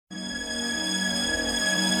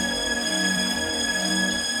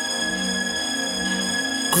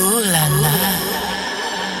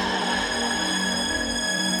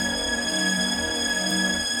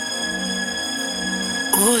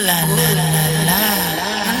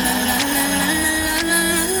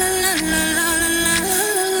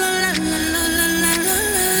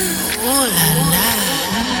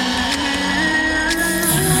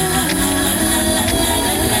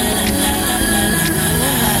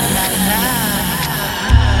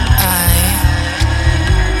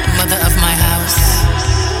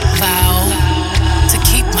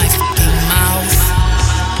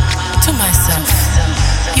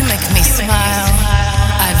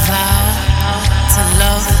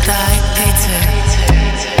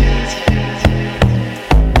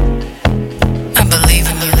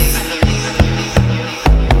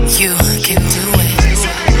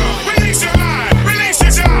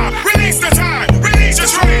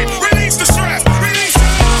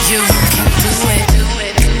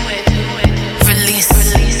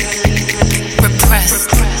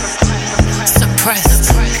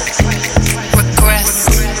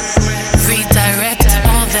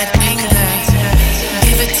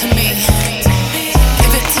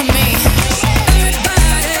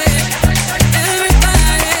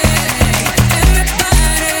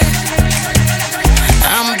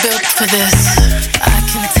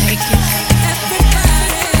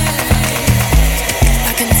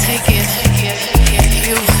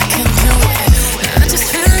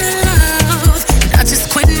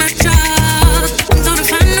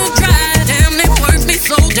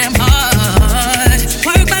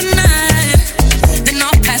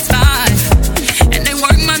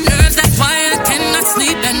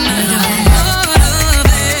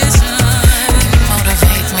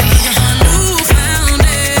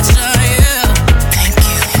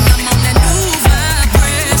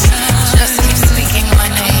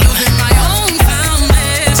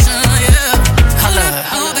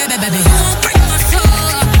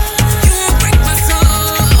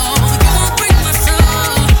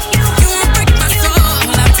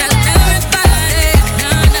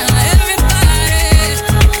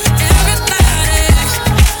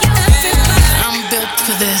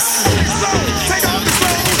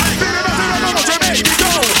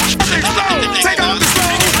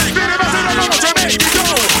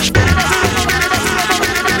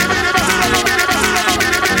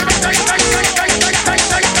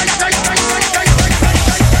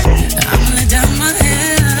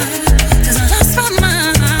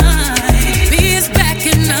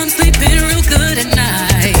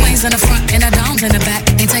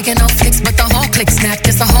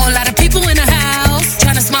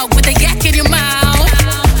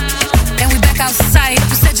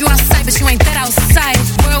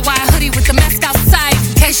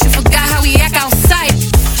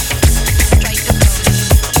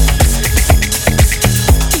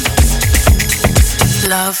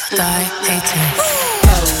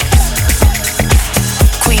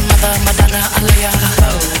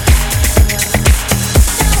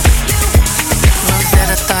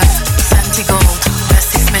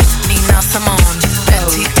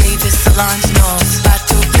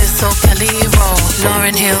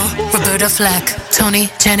Flack, Tony,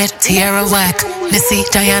 Janet, Tierra Whack, Missy,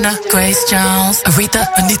 Diana, Grace Jones, Aretha,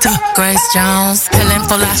 Anita, Grace Jones, Helen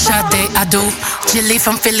Folasha, I do, Jilly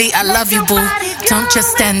from Philly, I love you, boo. Don't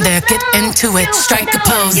just stand there, get into it, strike a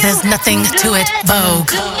pose, there's nothing to it,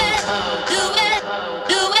 Vogue.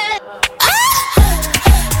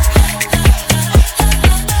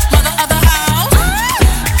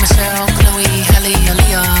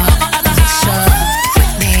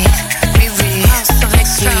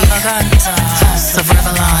 House of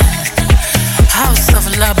Revlon, House of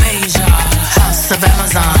La Beja, House of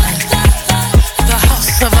Amazon, the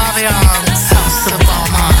House of Aviance, House of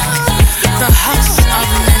Balmain, the House of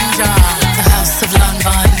Ninja, the House of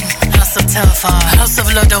Lanvin, House of Telfar, House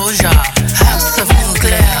of La Doja, House of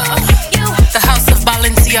Nuclear, the House of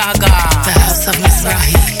Balenciaga, the House of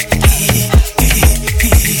Mizrahi.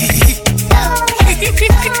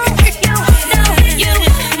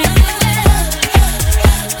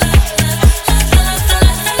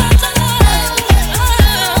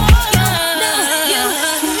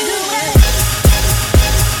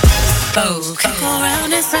 Vogue. Go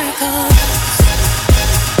round in circles.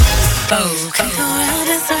 Vogue. Go round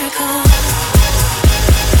in circles.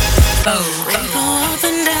 Vogue. Go up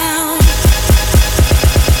and down.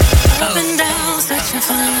 Up and down, searching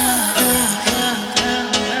for love.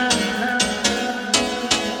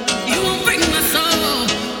 You won't break my soul.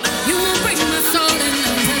 You won't break my soul.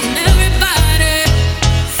 And everybody,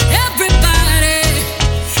 everybody,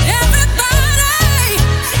 everybody,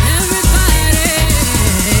 everybody.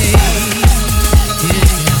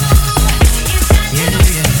 Yeah.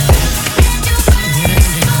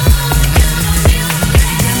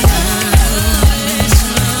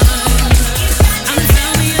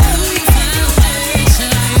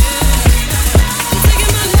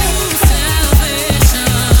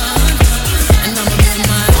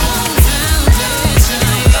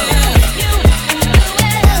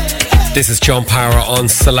 John Power on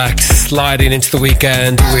Select, sliding into the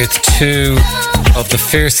weekend with two of the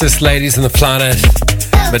fiercest ladies on the planet,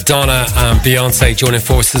 Madonna and Beyonce, joining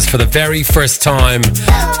forces for the very first time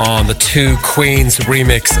on the Two Queens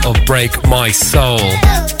remix of Break My Soul.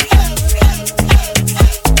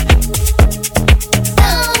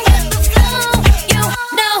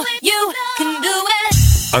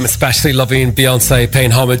 I'm especially loving Beyonce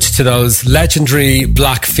paying homage to those legendary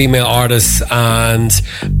black female artists and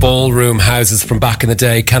ballroom houses from back in the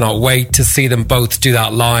day. Cannot wait to see them both do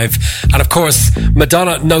that live. And of course,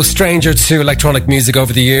 Madonna, no stranger to electronic music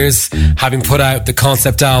over the years, having put out the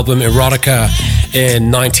concept album Erotica in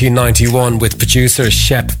 1991 with producer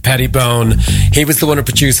Shep Pettibone. He was the one who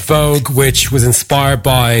produced Vogue, which was inspired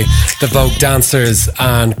by the Vogue dancers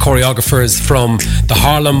and choreographers from the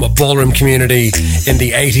Harlem ballroom community in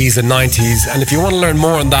the 80s and 90s. And if you want to learn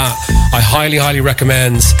more on that, I highly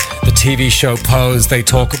recommend the TV show Pose. They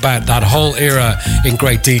talk about that whole era in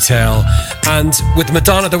great detail. And with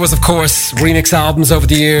Madonna, there was of course remix albums over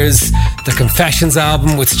the years. The Confessions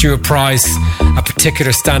album with Stuart Price, a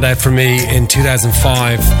particular standout for me in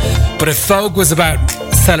 2005. But if Vogue was about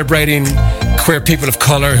celebrating queer people of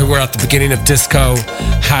colour who were at the beginning of disco,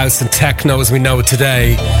 house and techno as we know it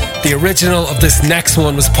today, the original of this next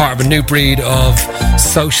one was part of a new breed of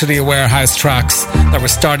socially aware house tracks that were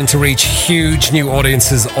starting to reach huge new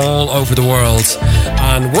audiences all over the world.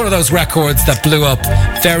 And one of those records that blew up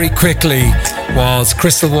very quickly was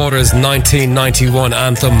Crystal Waters' 1991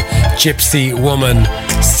 anthem Gypsy Woman,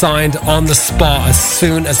 signed on the spot as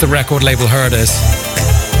soon as the record label heard it.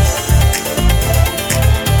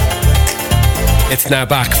 It's now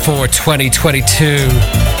back for 2022,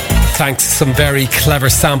 thanks to some very clever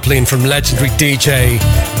sampling from legendary DJ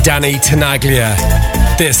Danny Tenaglia.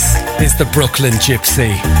 This is the Brooklyn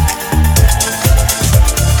Gypsy.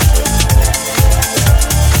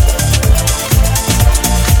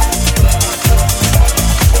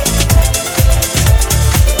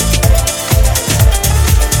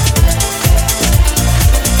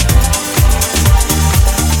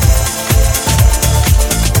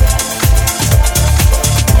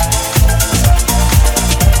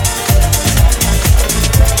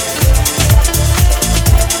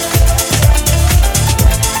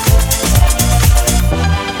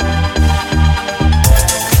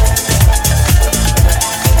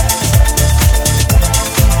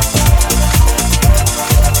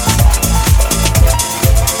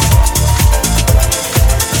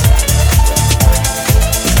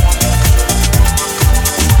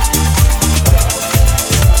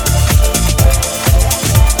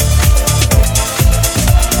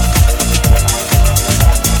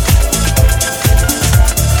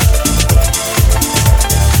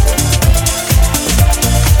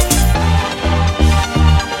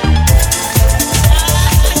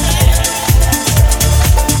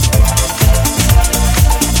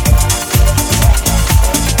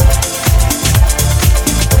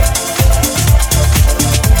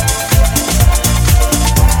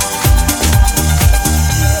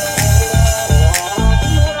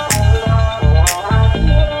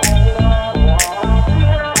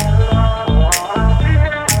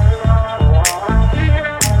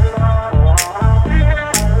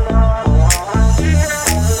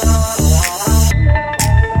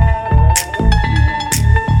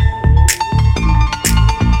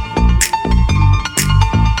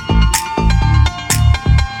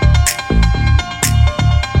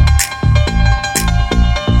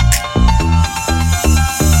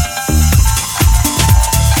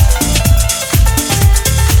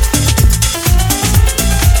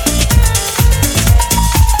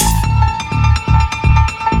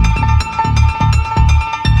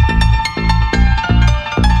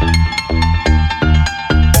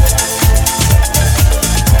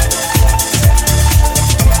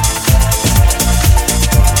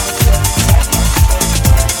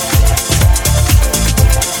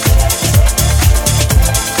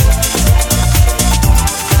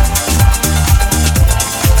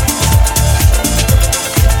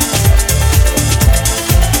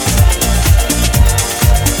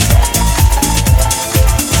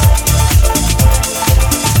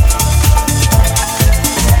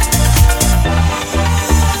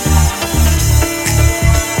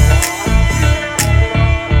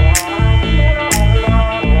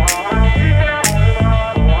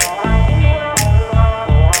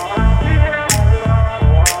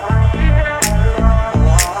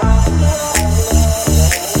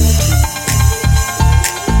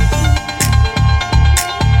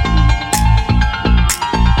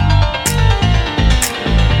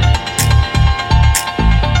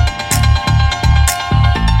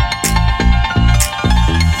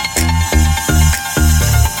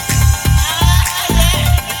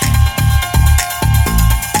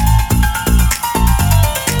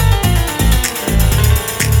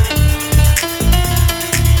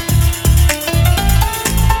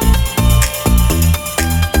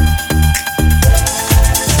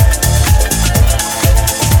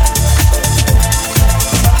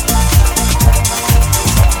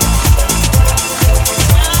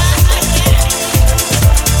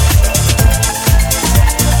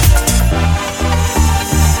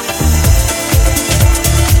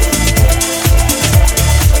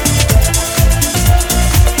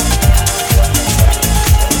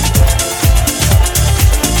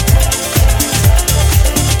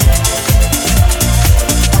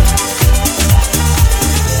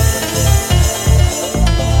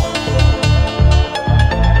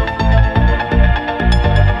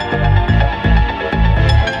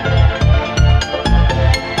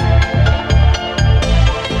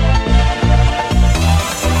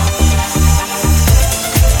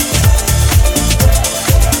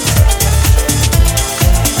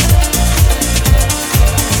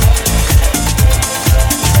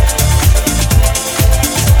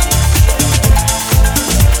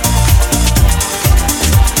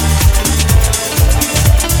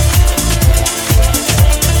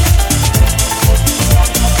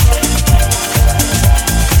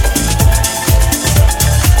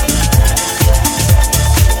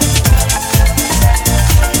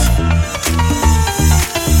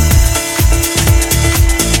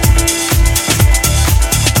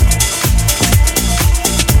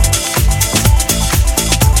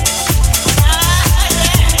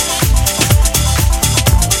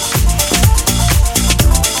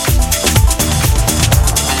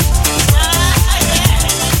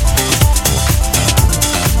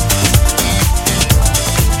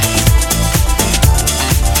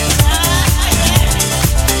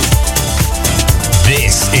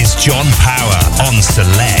 is John Power on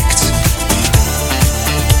Select.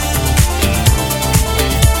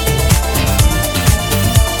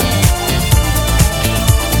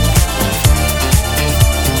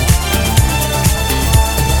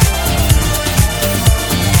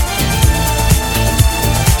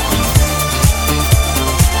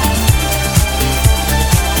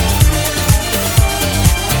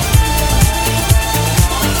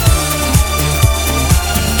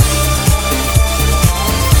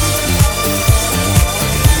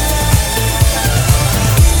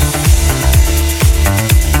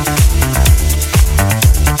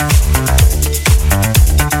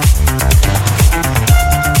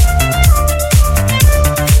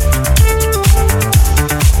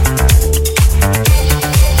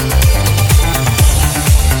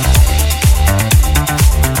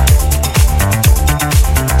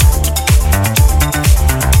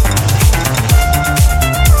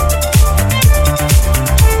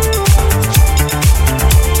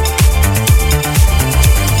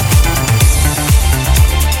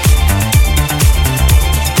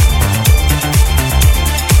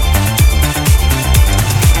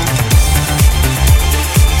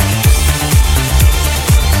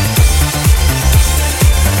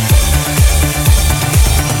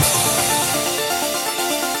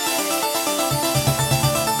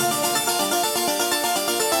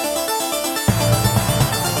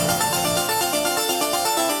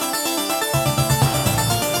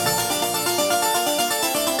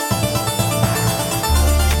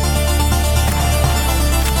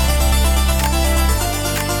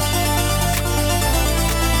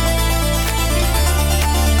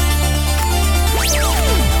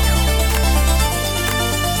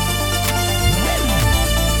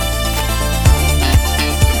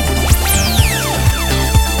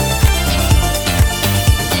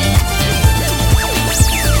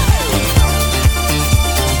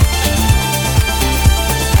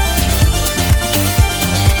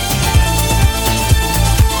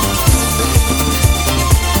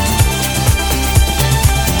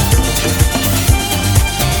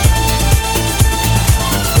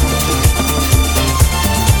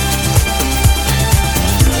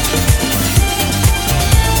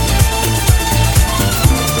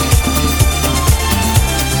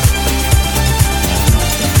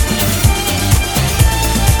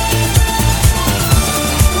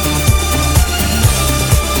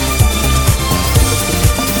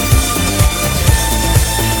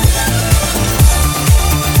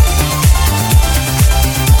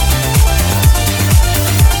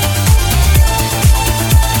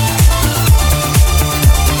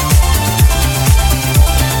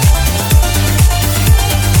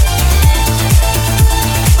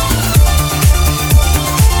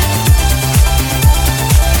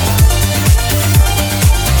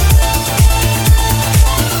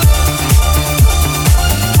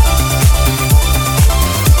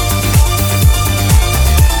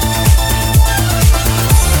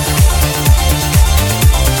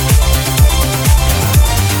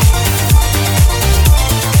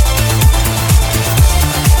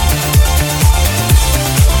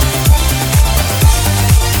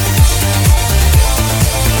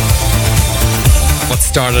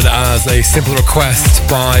 Started as a simple request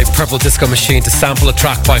by Purple Disco Machine to sample a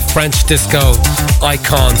track by French disco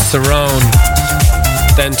icon Cerrone,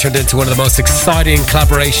 then turned into one of the most exciting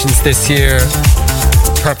collaborations this year.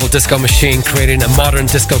 Purple Disco Machine creating a modern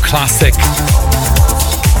disco classic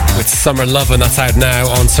with Summer Lovin', that's out now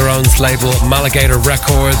on Cerrone's label Maligator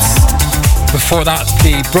Records. Before that,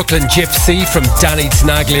 the Brooklyn Gypsy from Danny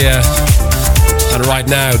Tenaglia, and right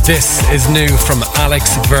now this is new from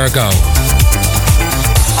Alex Virgo.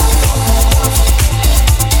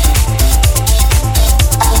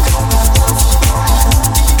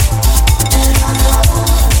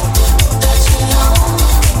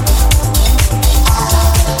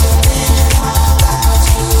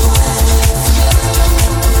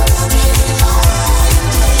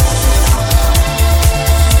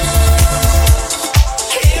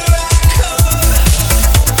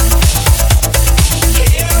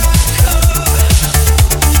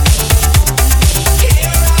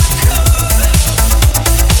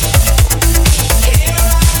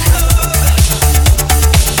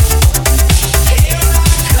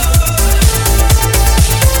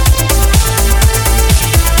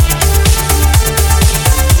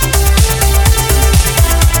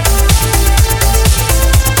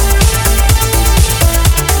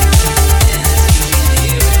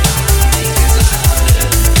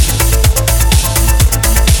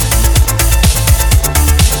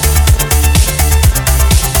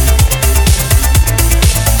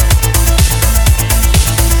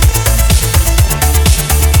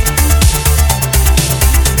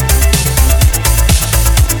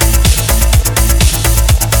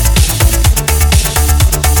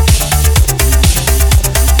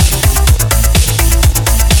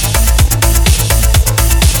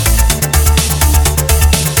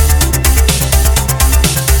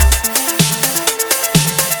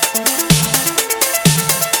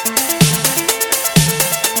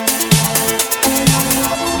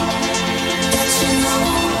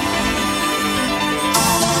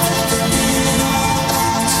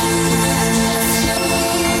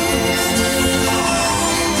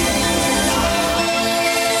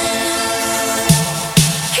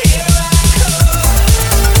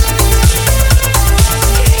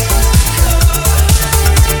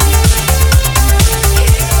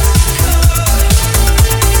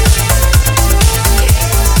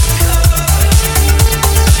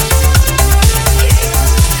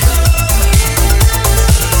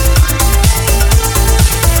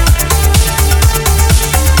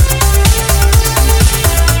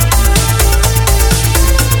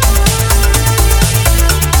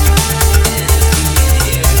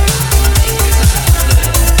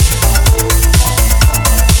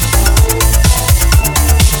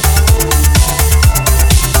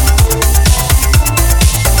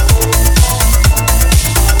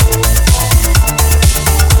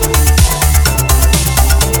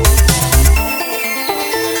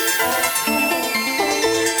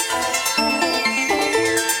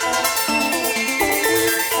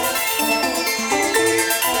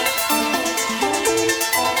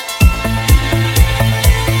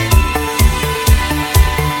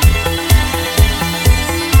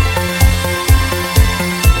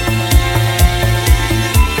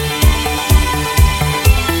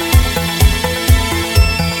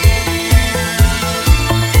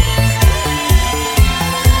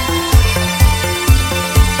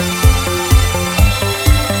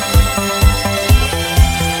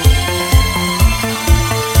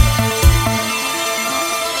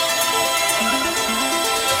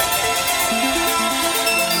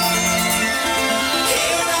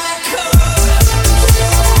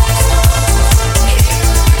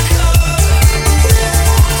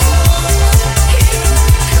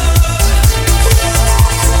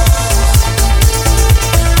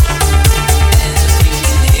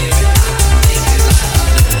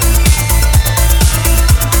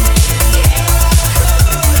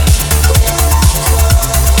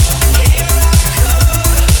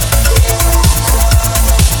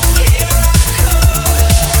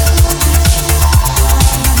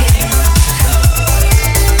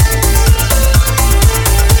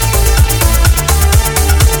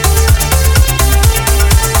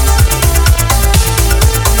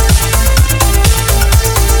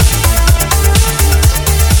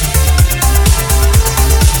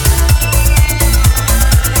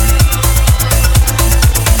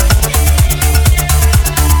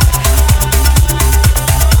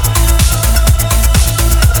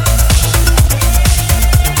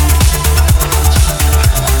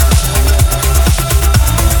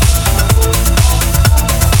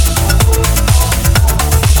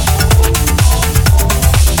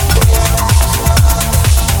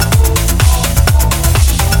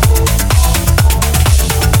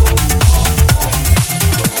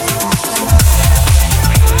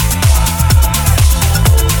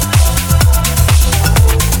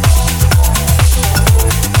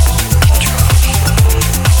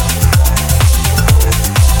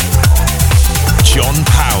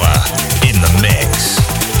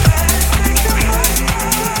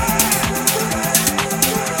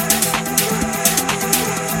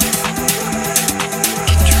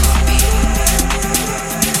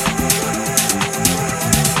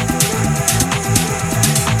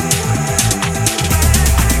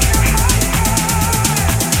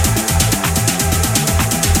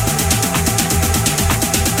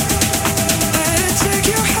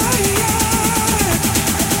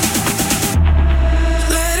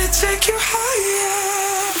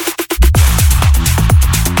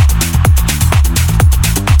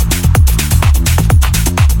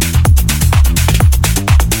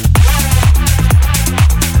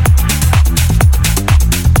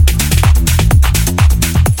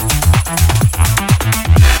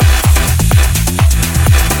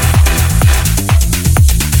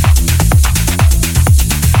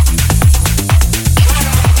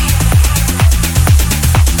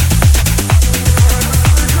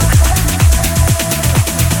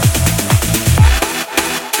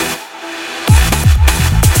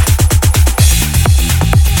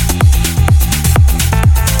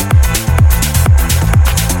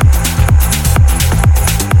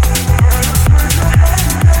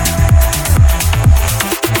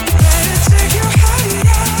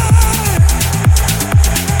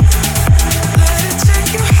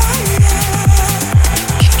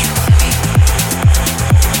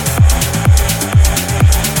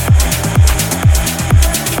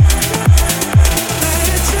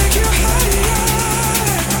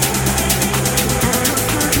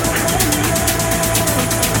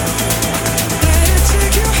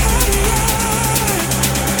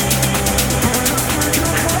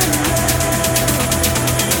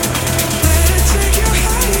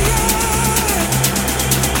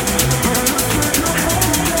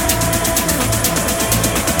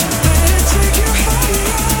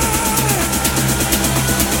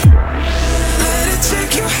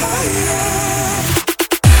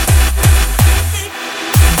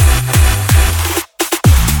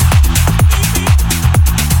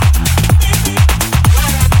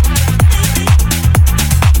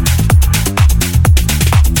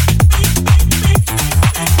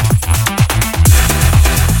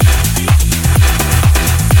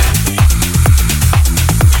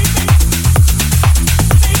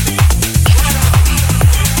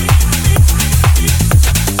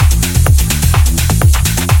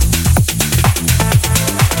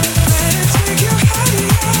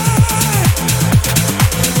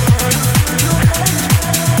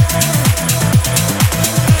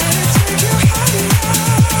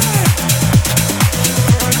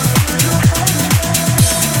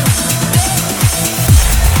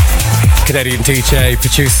 Canadian DJ,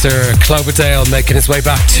 producer Cloverdale making his way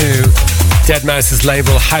back to Deadmau5's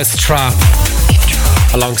label House Trap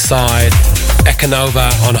alongside Econova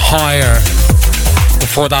on Higher.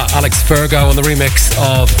 Before that, Alex Virgo on the remix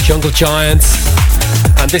of Jungle Giants.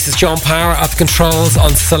 And this is John Power at the controls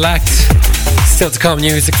on Select. Still to come,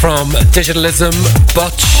 music from Digitalism,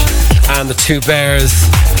 Butch, and the Two Bears.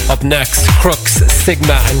 Up next, Crooks,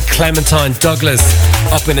 Sigma, and Clementine Douglas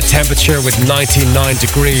up in a temperature with 99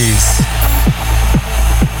 degrees.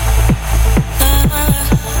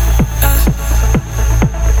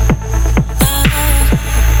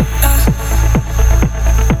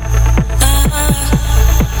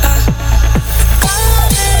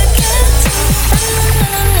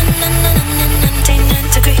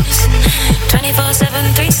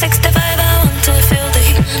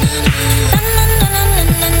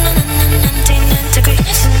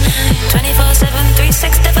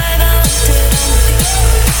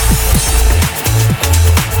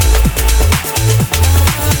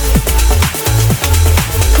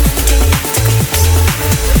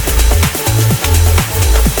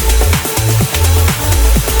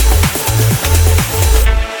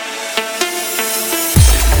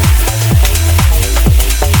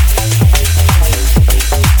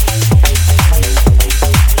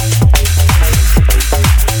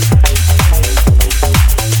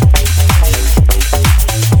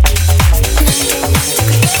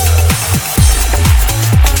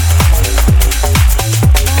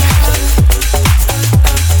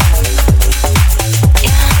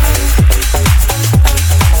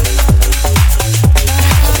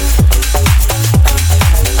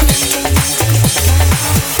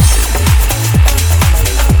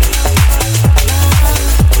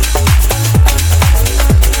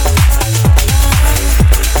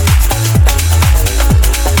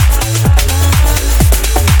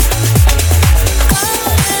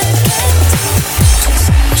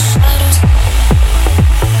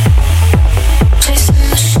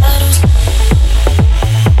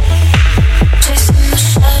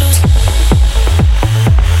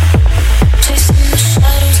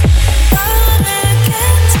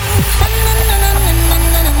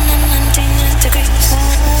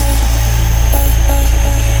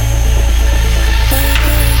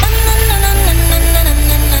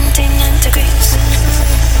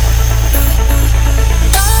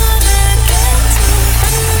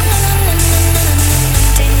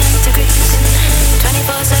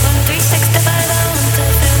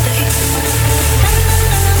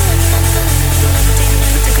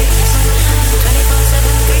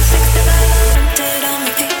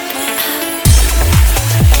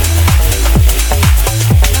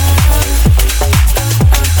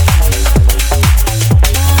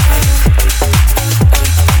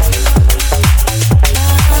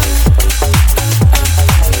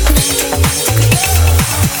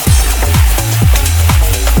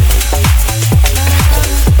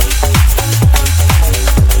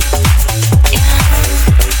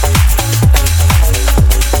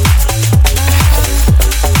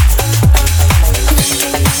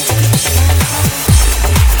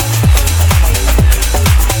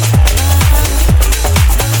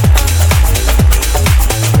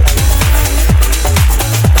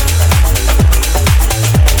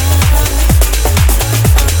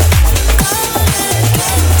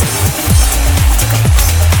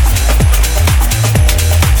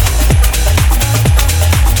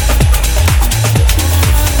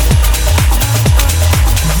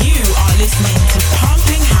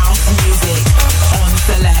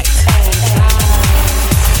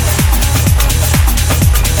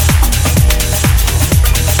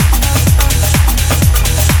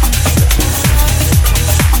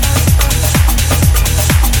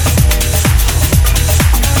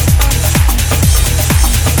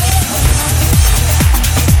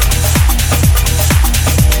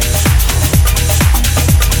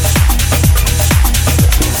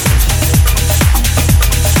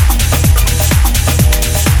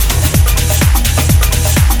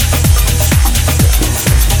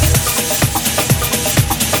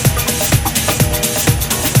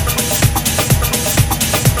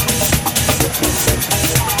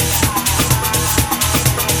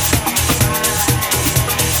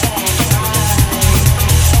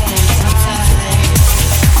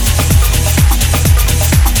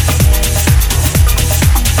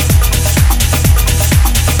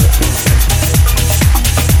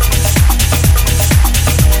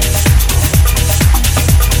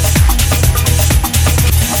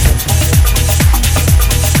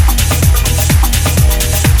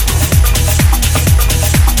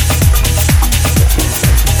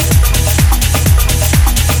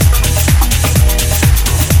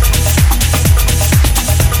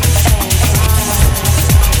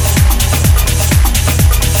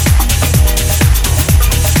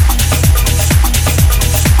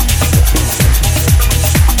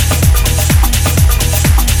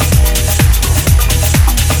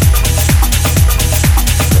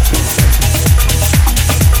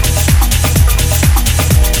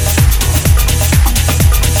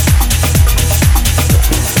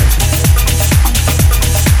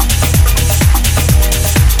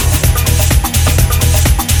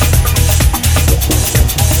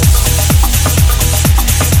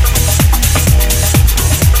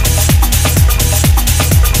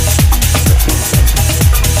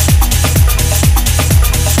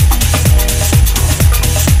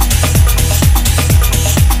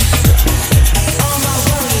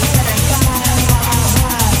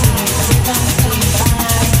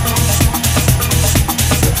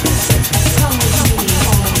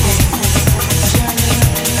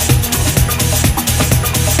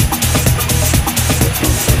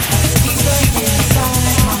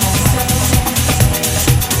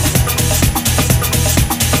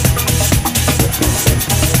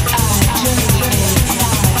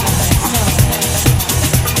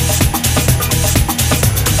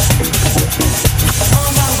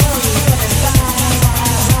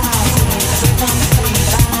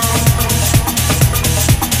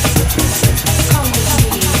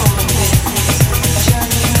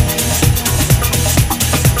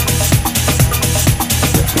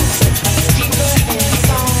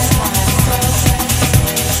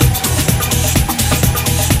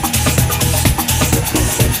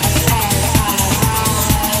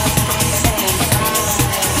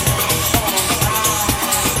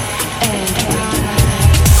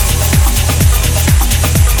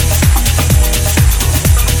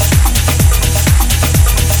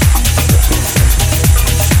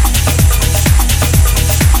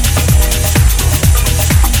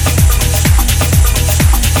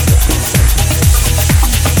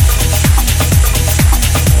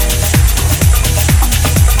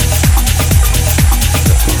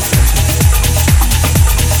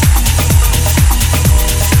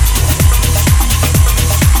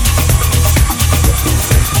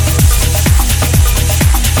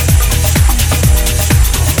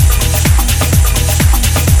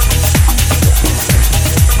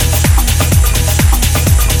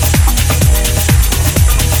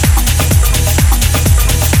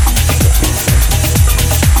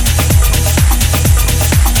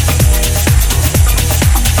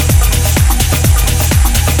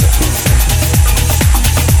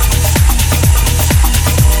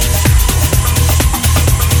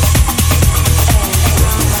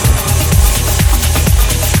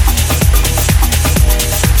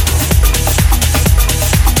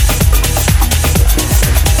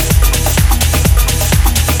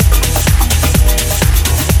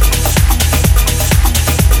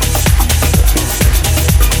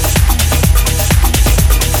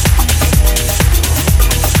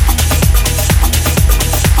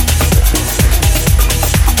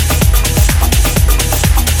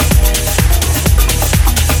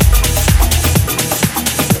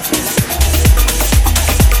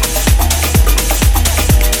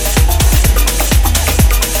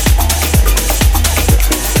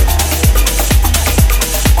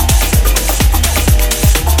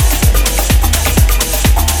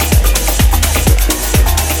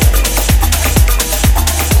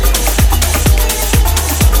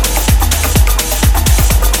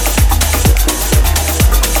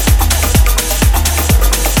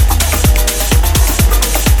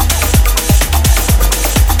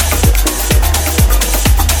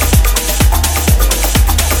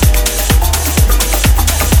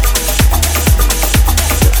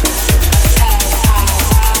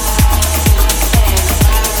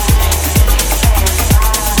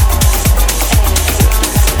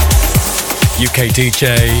 UK DJ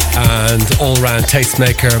and all-round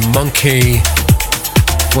tastemaker Monkey,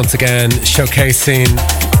 once again showcasing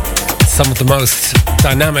some of the most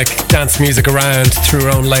dynamic dance music around through her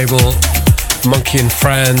own label, Monkey and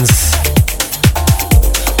Friends.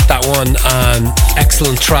 That one, an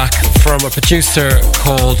excellent track from a producer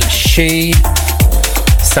called She,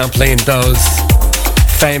 sampling those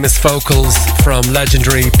famous vocals from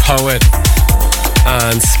legendary poet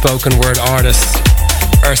and spoken word artist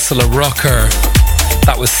Ursula Rucker.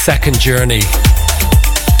 That was Second Journey.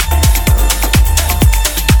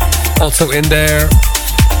 Also in there,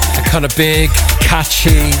 a kind of big,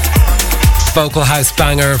 catchy vocal house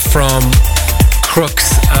banger from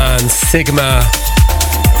Crooks and Sigma.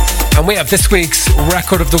 And we have this week's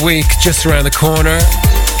record of the week just around the corner,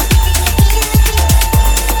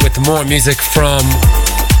 with more music from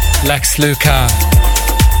Lex Luca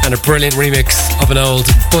and a brilliant remix of an old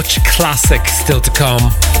Butch classic still to come.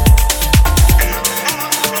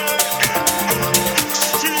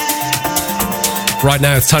 Right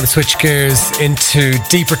now it's time to switch gears into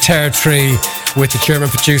deeper territory with a German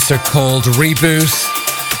producer called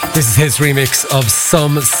Reboot. This is his remix of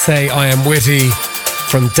Some Say I Am Witty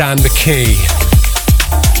from Dan McKee.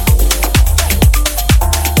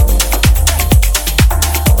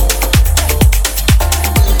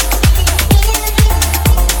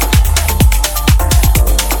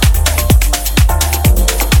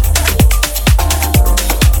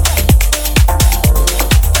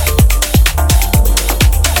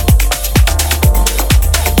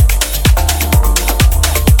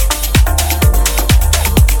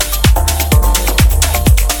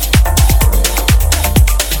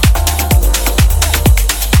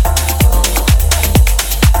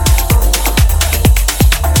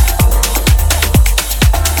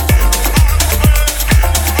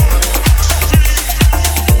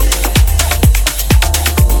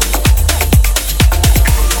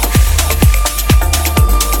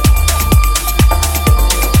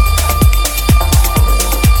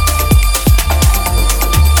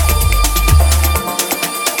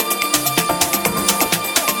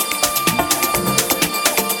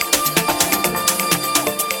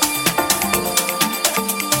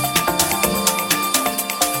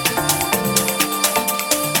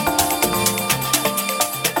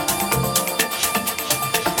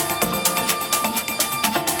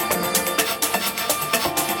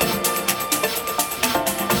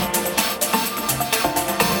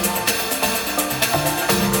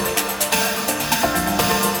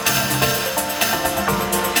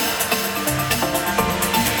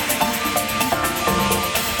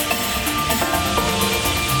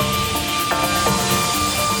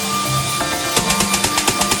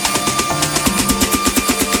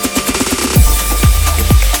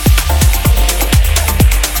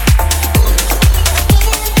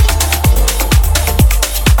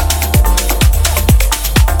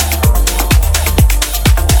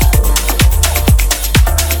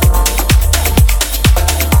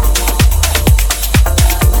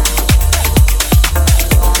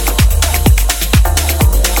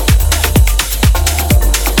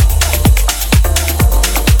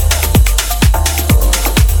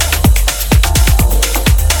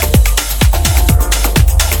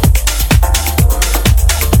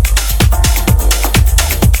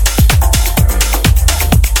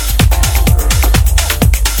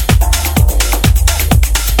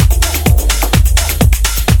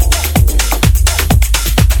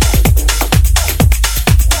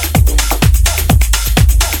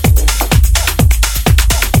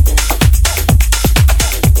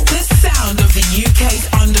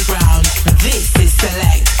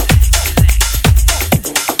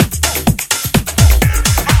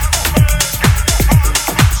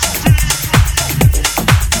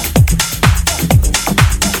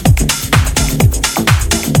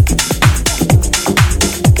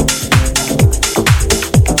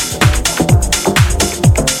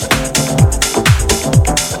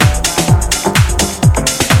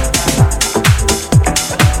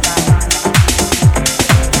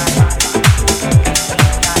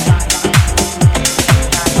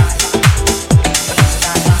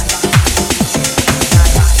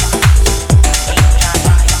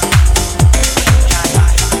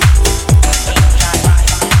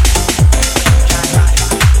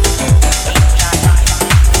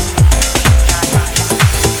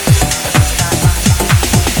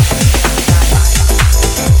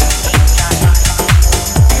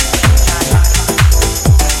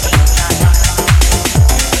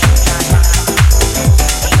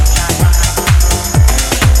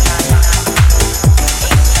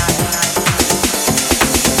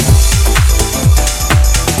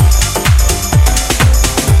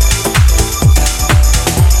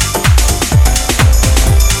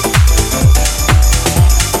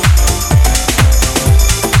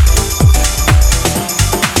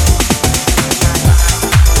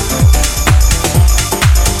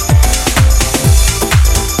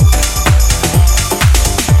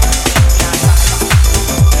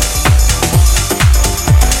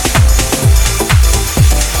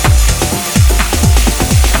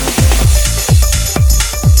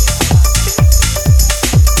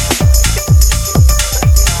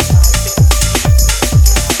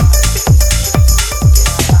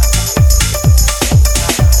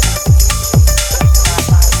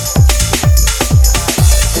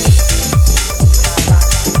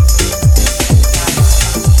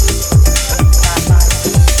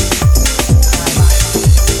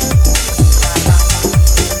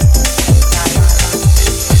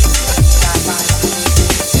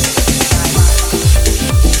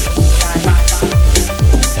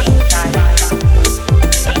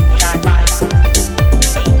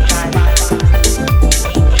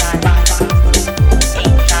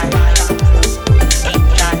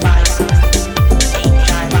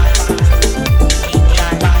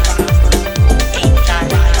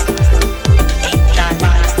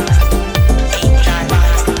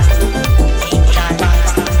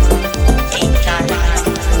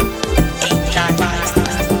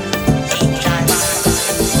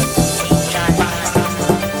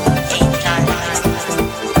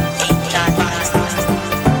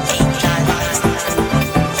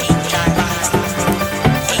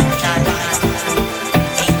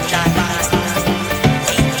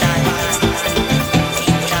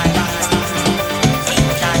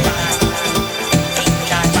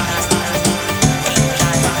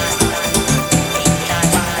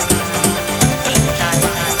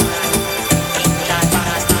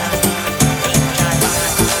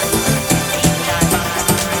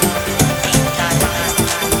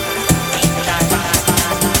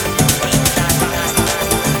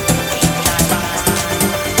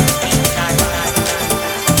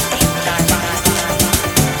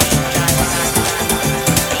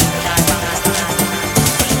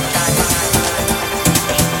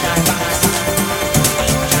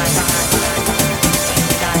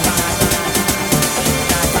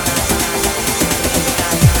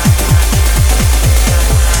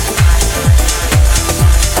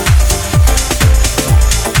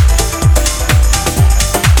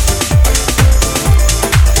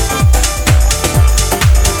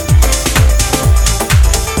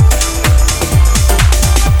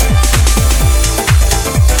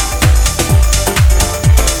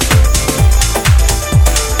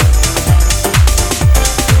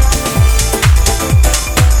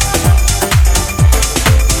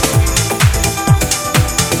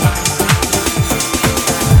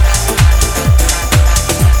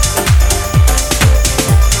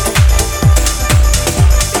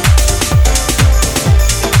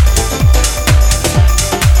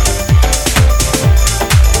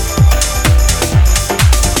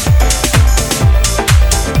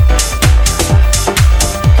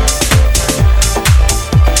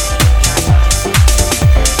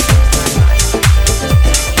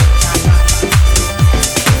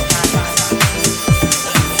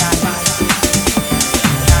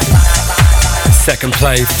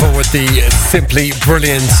 play for the simply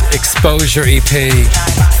brilliant Exposure EP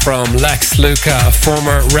from Lex Luca, a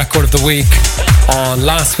former Record of the Week on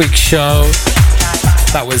last week's show.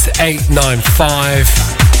 That was 895.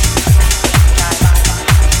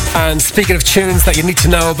 And speaking of tunes that you need to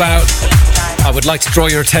know about, I would like to draw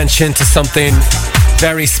your attention to something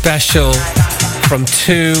very special from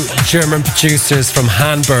two German producers from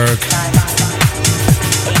Hamburg.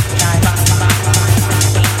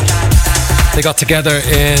 They got together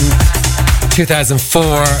in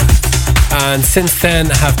 2004 and since then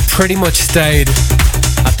have pretty much stayed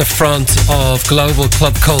at the front of global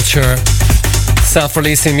club culture,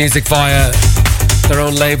 self-releasing music via their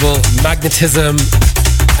own label Magnetism,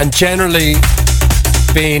 and generally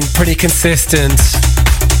being pretty consistent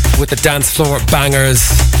with the dance floor bangers.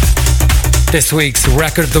 This week's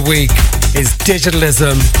Record of the Week is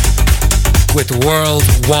Digitalism with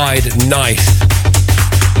Worldwide Night.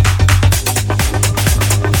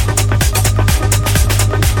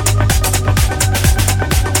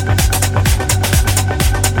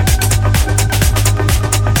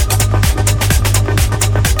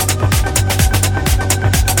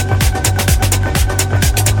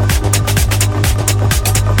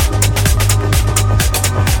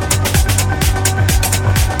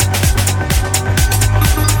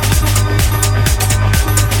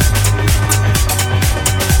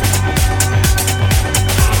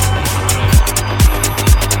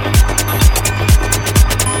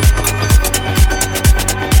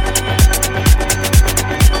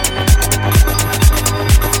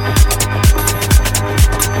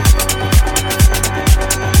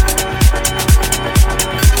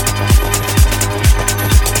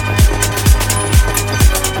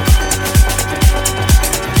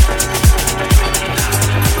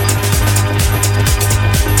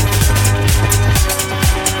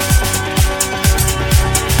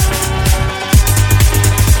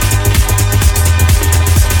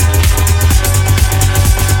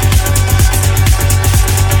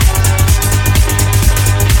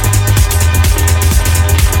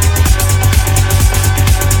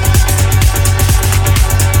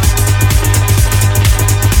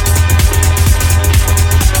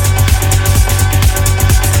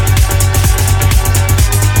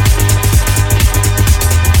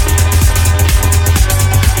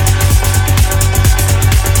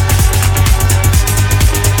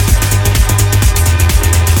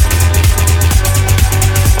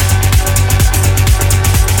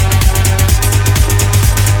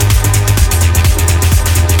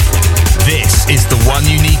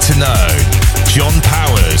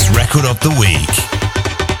 Record of the Week.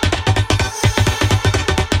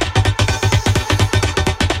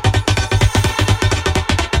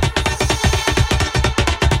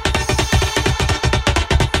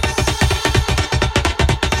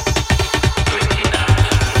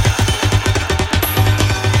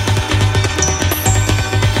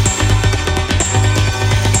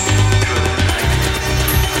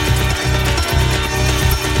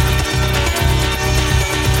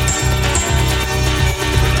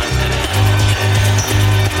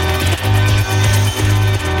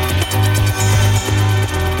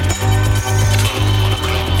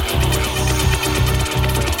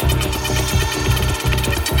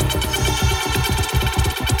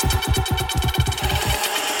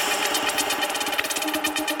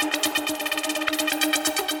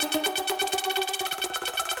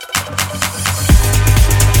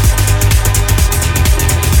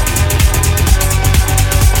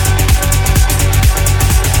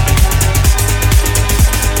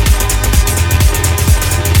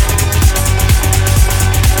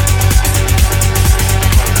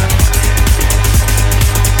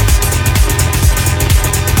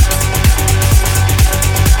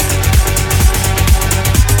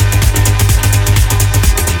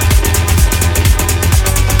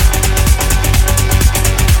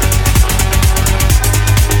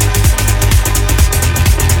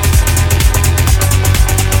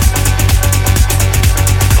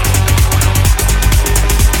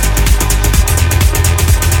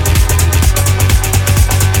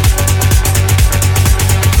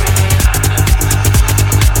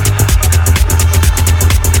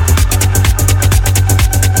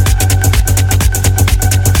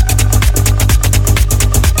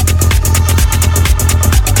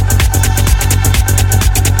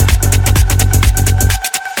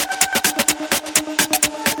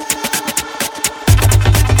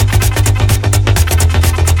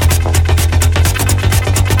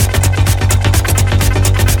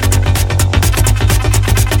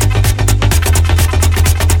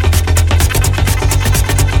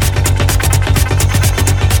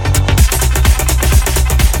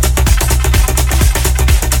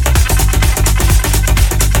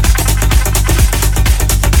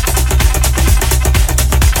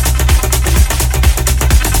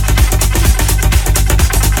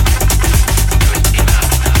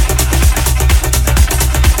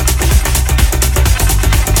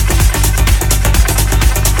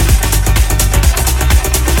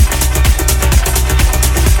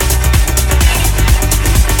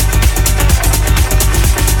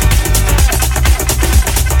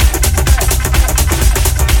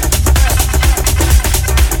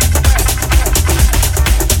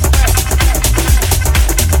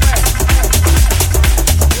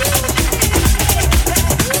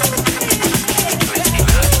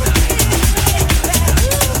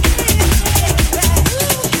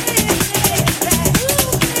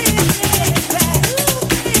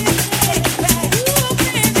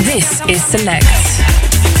 This is Select.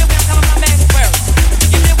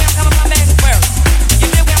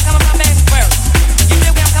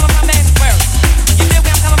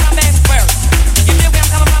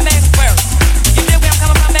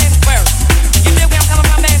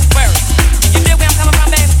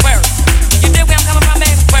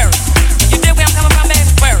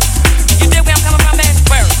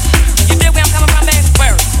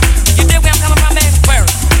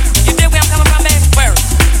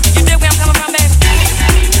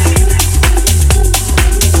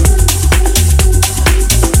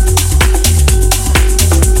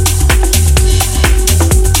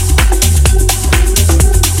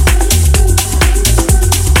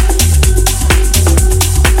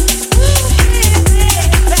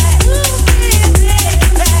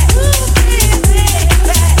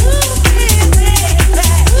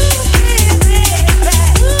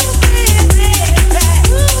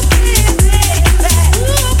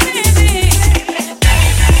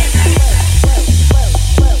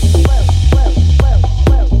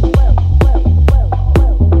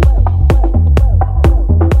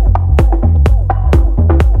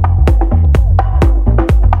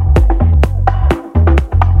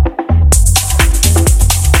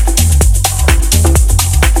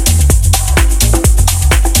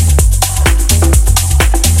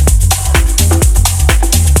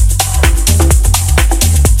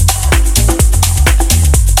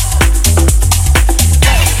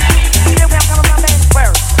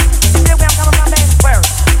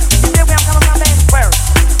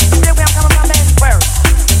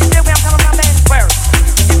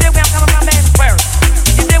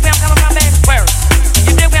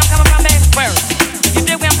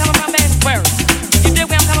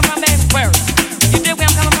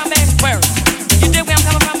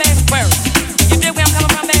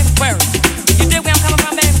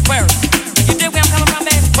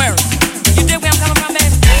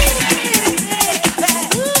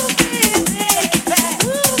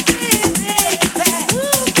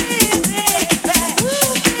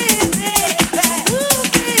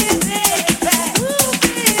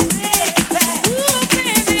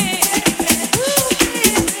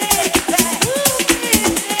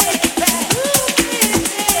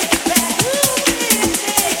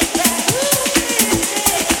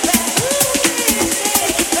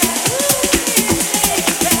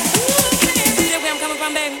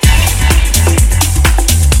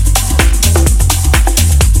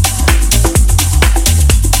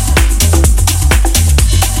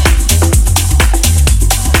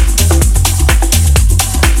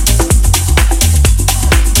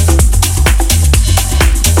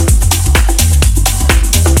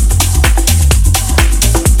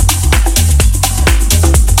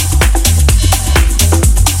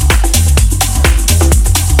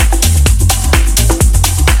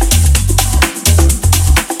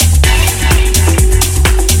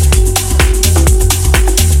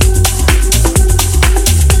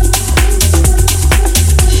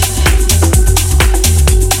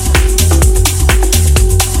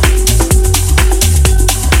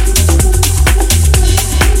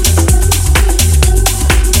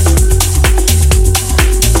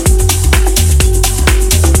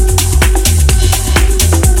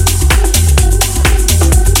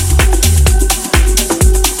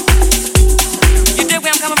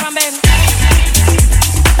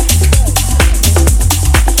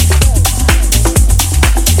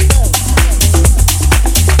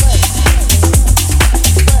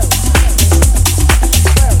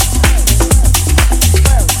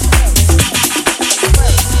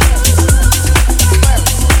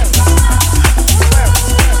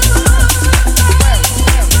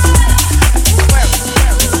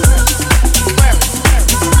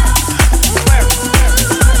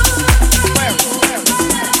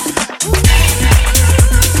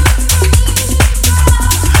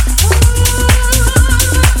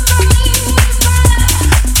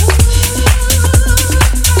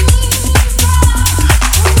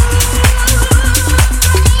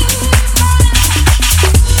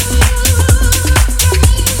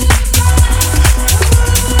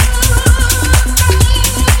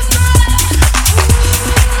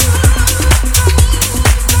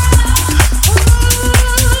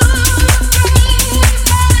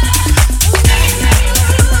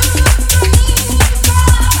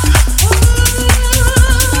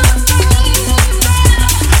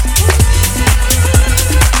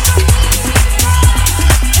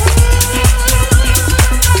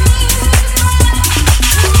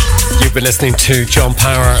 You've been listening to John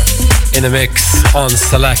Power in the mix on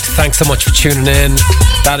Select. Thanks so much for tuning in.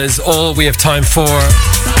 That is all we have time for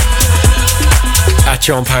at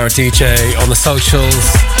John Power DJ on the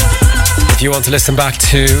socials. If you want to listen back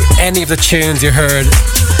to any of the tunes you heard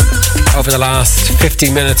over the last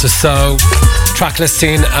 15 minutes or so, track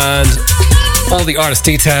listing and all the artist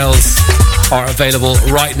details are available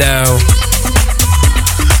right now.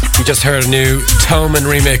 You just heard a new Toman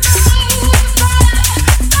remix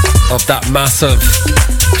of that massive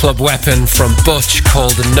Club Weapon from Butch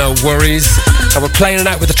called No Worries, and we're playing it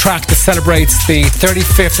out with a track that celebrates the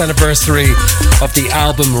 35th anniversary of the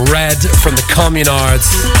album Red from the Communards.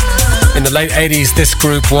 In the late 80s, this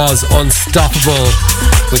group was unstoppable,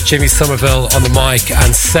 with Jimmy Somerville on the mic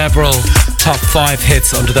and several top 5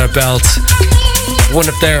 hits under their belt. One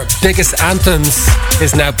of their biggest anthems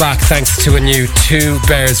is now back thanks to a new Two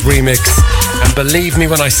Bears remix. And believe me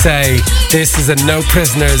when I say, this is a No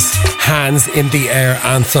Prisoners, Hands in the Air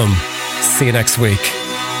anthem. See you next week.